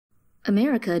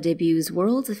America debuts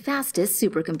world's fastest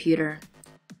supercomputer.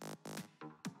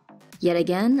 Yet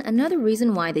again, another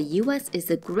reason why the US is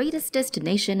the greatest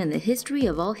destination in the history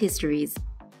of all histories.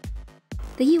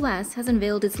 The US has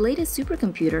unveiled its latest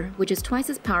supercomputer, which is twice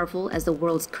as powerful as the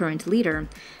world's current leader.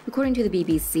 According to the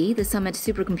BBC, the Summit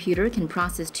supercomputer can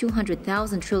process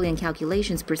 200,000 trillion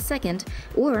calculations per second,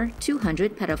 or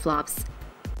 200 petaflops.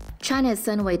 China's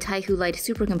Sunway Taihu Lite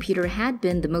supercomputer had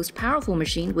been the most powerful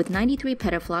machine with 93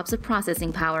 petaflops of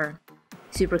processing power.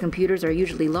 Supercomputers are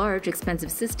usually large, expensive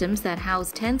systems that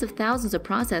house tens of thousands of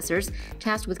processors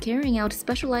tasked with carrying out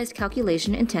specialized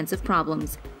calculation-intensive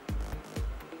problems.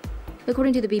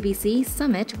 According to the BBC,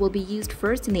 Summit will be used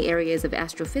first in the areas of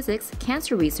astrophysics,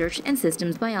 cancer research, and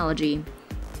systems biology.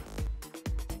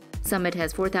 Summit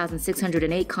has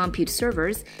 4,608 compute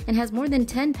servers and has more than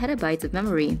 10 petabytes of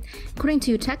memory. According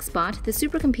to TechSpot, the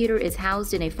supercomputer is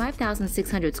housed in a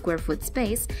 5,600 square foot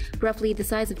space, roughly the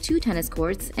size of 2 tennis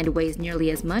courts, and weighs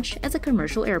nearly as much as a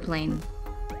commercial airplane.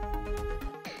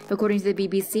 According to the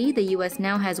BBC, the US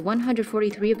now has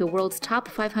 143 of the world's top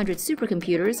 500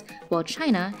 supercomputers, while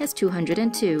China has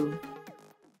 202.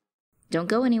 Don't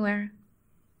go anywhere.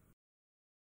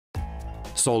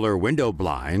 Solar window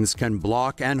blinds can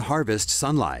block and harvest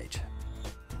sunlight.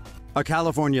 A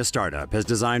California startup has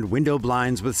designed window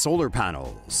blinds with solar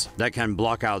panels that can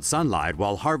block out sunlight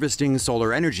while harvesting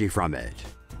solar energy from it.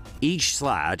 Each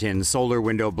slat in solar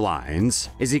window blinds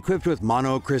is equipped with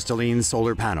monocrystalline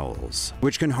solar panels,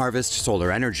 which can harvest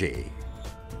solar energy.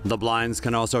 The blinds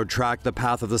can also track the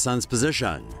path of the sun's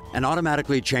position and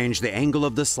automatically change the angle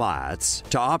of the slats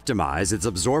to optimize its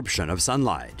absorption of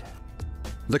sunlight.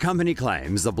 The company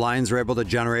claims the blinds are able to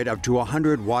generate up to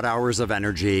 100 watt-hours of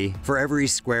energy for every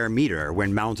square meter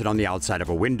when mounted on the outside of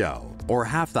a window, or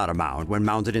half that amount when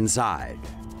mounted inside.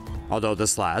 Although the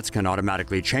slats can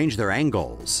automatically change their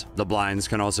angles, the blinds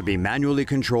can also be manually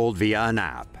controlled via an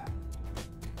app.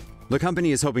 The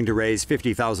company is hoping to raise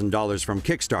 $50,000 from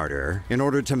Kickstarter in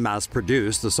order to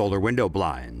mass-produce the solar window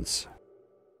blinds.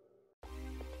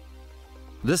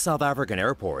 This South African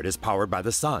airport is powered by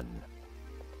the sun.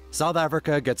 South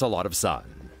Africa gets a lot of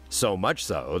sun, so much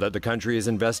so that the country is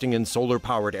investing in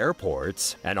solar-powered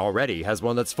airports and already has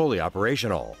one that's fully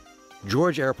operational.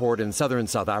 George Airport in southern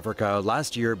South Africa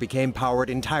last year became powered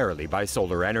entirely by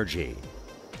solar energy.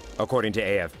 According to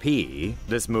AFP,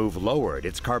 this move lowered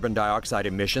its carbon dioxide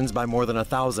emissions by more than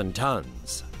 1,000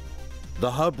 tons.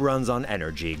 The hub runs on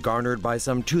energy garnered by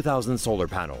some 2,000 solar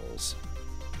panels.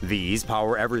 These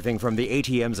power everything from the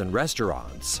ATMs and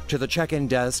restaurants to the check-in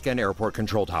desk and airport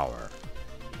control tower.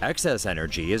 Excess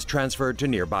energy is transferred to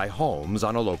nearby homes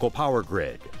on a local power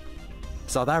grid.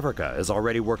 South Africa is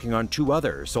already working on 2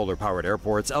 other solar-powered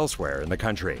airports elsewhere in the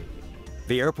country.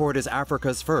 The airport is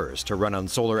Africa's first to run on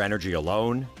solar energy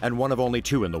alone and one of only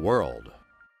 2 in the world.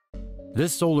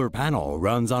 This solar panel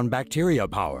runs on bacteria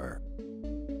power.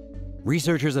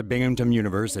 Researchers at Binghamton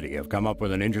University have come up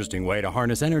with an interesting way to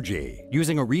harness energy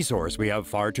using a resource we have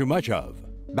far too much of: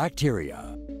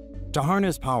 bacteria. To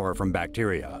harness power from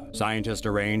bacteria, scientists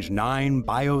arranged 9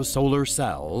 biosolar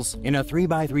cells in a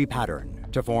 3x3 pattern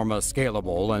to form a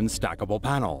scalable and stackable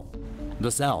panel. The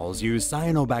cells use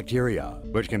cyanobacteria,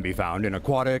 which can be found in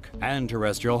aquatic and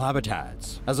terrestrial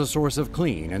habitats, as a source of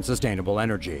clean and sustainable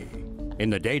energy. In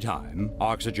the daytime,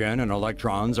 oxygen and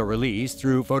electrons are released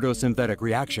through photosynthetic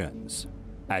reactions.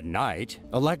 At night,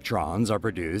 electrons are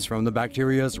produced from the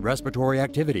bacteria's respiratory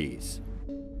activities.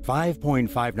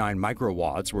 5.59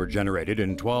 microwatts were generated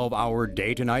in 12-hour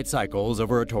day-to-night cycles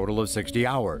over a total of 60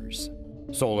 hours.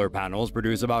 Solar panels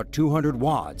produce about 200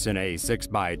 watts in a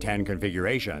 6x10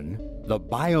 configuration. The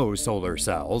biosolar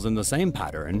cells in the same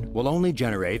pattern will only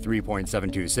generate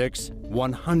 3.726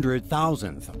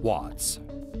 100,000th watts.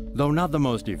 Though not the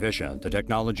most efficient, the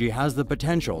technology has the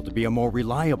potential to be a more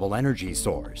reliable energy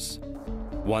source.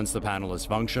 Once the panel is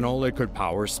functional, it could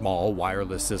power small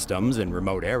wireless systems in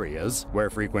remote areas where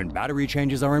frequent battery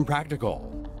changes are impractical.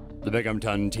 The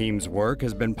Binghamton team's work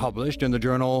has been published in the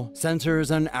journal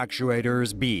Sensors and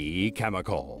Actuators B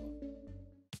Chemical.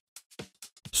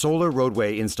 Solar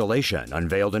roadway installation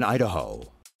unveiled in Idaho.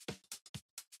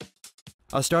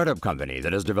 A startup company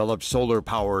that has developed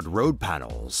solar-powered road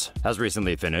panels has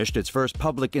recently finished its first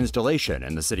public installation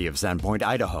in the city of Sandpoint,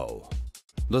 Idaho.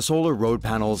 The solar road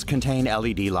panels contain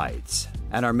LED lights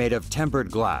and are made of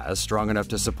tempered glass strong enough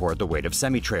to support the weight of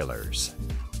semi-trailers.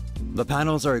 The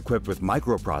panels are equipped with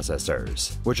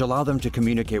microprocessors, which allow them to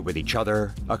communicate with each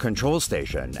other, a control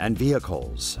station, and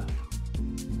vehicles.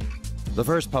 The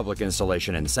first public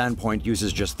installation in Sandpoint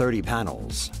uses just 30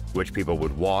 panels, which people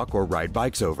would walk or ride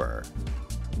bikes over.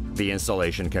 The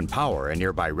installation can power a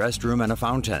nearby restroom and a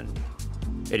fountain.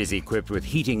 It is equipped with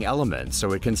heating elements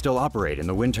so it can still operate in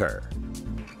the winter.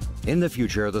 In the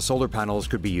future, the solar panels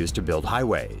could be used to build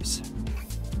highways.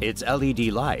 Its LED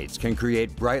lights can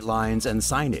create bright lines and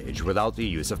signage without the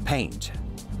use of paint.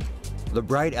 The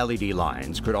bright LED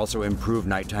lines could also improve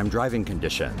nighttime driving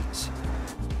conditions.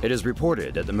 It is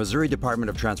reported that the Missouri Department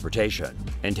of Transportation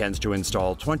intends to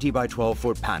install 20 by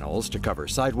 12-foot panels to cover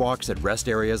sidewalks at rest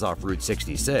areas off Route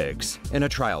 66 in a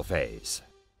trial phase.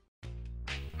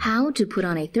 How to put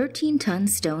on a 13-ton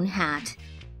stone hat.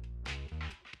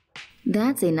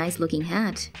 That's a nice-looking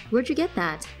hat. Where'd you get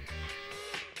that?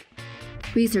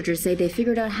 Researchers say they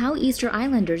figured out how Easter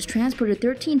Islanders transported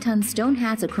 13-ton stone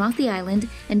hats across the island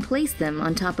and placed them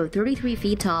on top of 33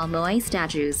 feet tall Moai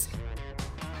statues.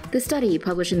 The study,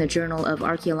 published in the Journal of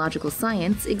Archaeological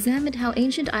Science, examined how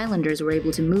ancient islanders were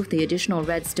able to move the additional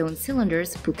red stone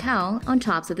cylinders, pukao, on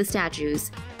tops of the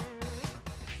statues.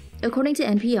 According to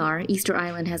NPR, Easter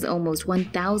Island has almost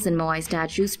 1,000 Moai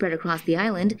statues spread across the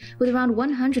island, with around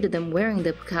 100 of them wearing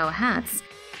the pukao hats.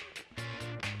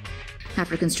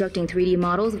 After constructing 3D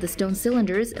models of the stone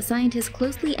cylinders, scientists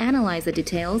closely analyzed the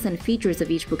details and features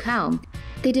of each pukao.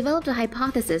 They developed a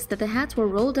hypothesis that the hats were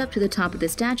rolled up to the top of the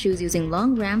statues using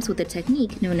long ramps with a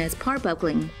technique known as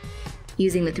parbuckling.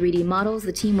 Using the 3D models,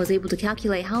 the team was able to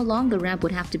calculate how long the ramp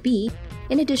would have to be,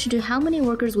 in addition to how many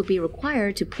workers would be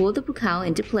required to pull the pukao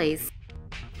into place.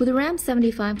 With a ramp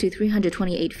 75 to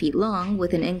 328 feet long,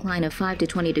 with an incline of 5 to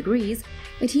 20 degrees,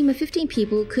 a team of 15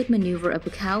 people could maneuver a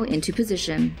pukao into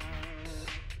position.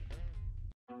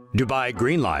 Dubai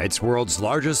greenlights world's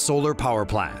largest solar power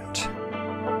plant.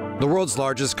 The world's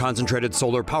largest concentrated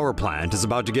solar power plant is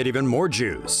about to get even more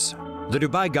juice. The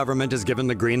Dubai government has given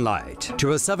the green light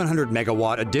to a 700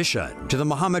 megawatt addition to the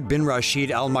Mohammed bin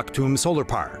Rashid Al Maktoum Solar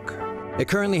Park. It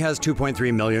currently has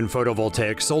 2.3 million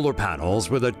photovoltaic solar panels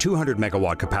with a 200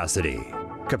 megawatt capacity.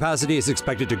 Capacity is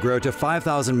expected to grow to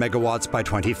 5,000 megawatts by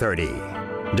 2030.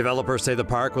 Developers say the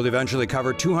park will eventually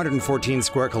cover 214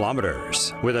 square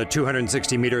kilometers, with a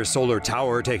 260-meter solar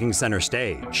tower taking center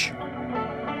stage.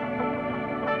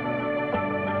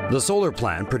 The solar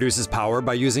plant produces power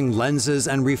by using lenses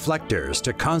and reflectors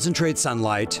to concentrate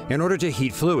sunlight in order to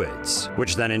heat fluids,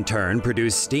 which then in turn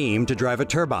produce steam to drive a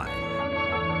turbine.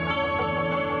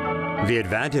 The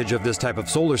advantage of this type of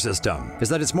solar system is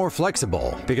that it's more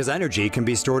flexible because energy can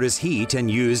be stored as heat and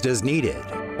used as needed.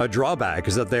 A drawback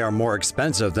is that they are more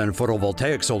expensive than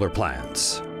photovoltaic solar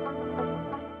plants.